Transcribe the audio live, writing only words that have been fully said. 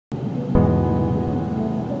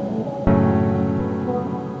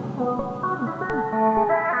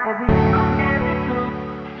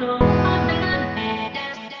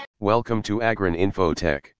Welcome to Agron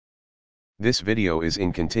Infotech. This video is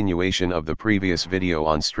in continuation of the previous video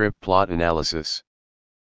on strip plot analysis.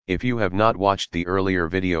 If you have not watched the earlier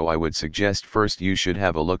video, I would suggest first you should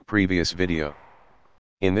have a look previous video.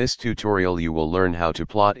 In this tutorial you will learn how to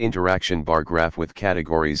plot interaction bar graph with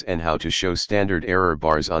categories and how to show standard error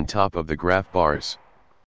bars on top of the graph bars.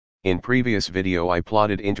 In previous video I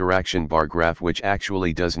plotted interaction bar graph which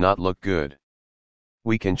actually does not look good.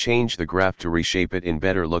 We can change the graph to reshape it in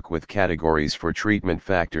better look with categories for treatment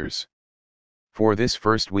factors. For this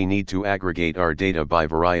first we need to aggregate our data by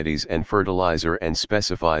varieties and fertilizer and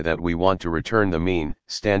specify that we want to return the mean,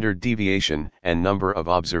 standard deviation, and number of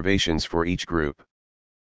observations for each group.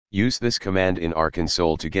 Use this command in our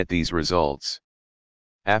console to get these results.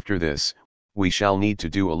 After this, we shall need to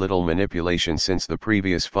do a little manipulation since the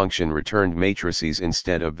previous function returned matrices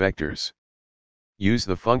instead of vectors. Use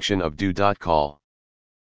the function of do.call.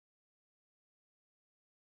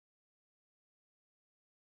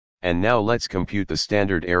 And now let's compute the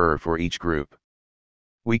standard error for each group.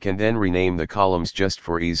 We can then rename the columns just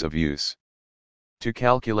for ease of use. To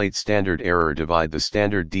calculate standard error, divide the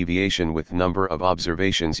standard deviation with number of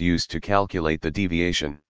observations used to calculate the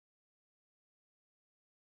deviation.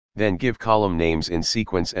 Then give column names in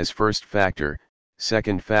sequence as first factor,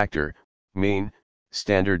 second factor, mean,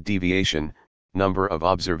 standard deviation, number of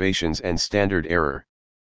observations and standard error.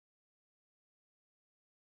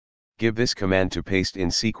 Give this command to paste in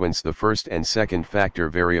sequence the first and second factor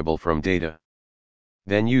variable from data.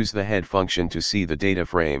 Then use the head function to see the data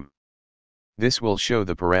frame. This will show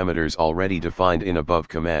the parameters already defined in above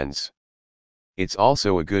commands. It's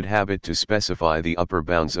also a good habit to specify the upper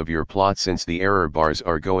bounds of your plot since the error bars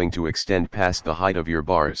are going to extend past the height of your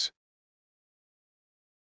bars.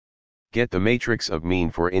 Get the matrix of mean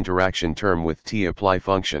for interaction term with tapply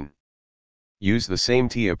function. Use the same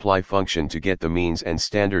tapply function to get the means and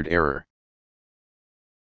standard error.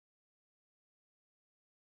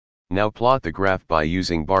 Now plot the graph by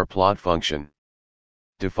using bar plot function.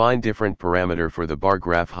 Define different parameter for the bar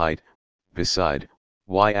graph height, beside,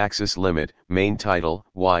 y-axis limit, main title,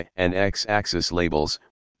 y and x-axis labels,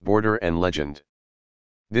 border and legend.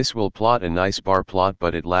 This will plot a nice bar plot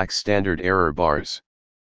but it lacks standard error bars.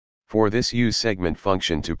 For this use segment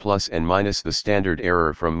function to plus and minus the standard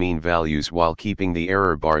error from mean values while keeping the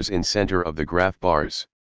error bars in center of the graph bars.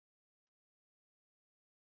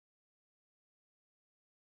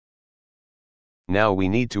 Now we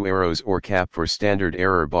need two arrows or cap for standard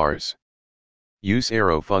error bars. Use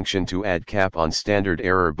arrow function to add cap on standard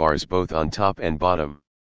error bars both on top and bottom.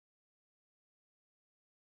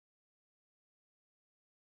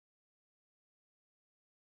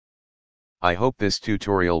 I hope this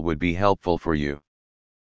tutorial would be helpful for you.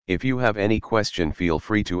 If you have any question, feel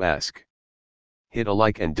free to ask. Hit a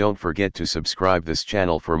like and don't forget to subscribe this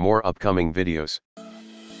channel for more upcoming videos.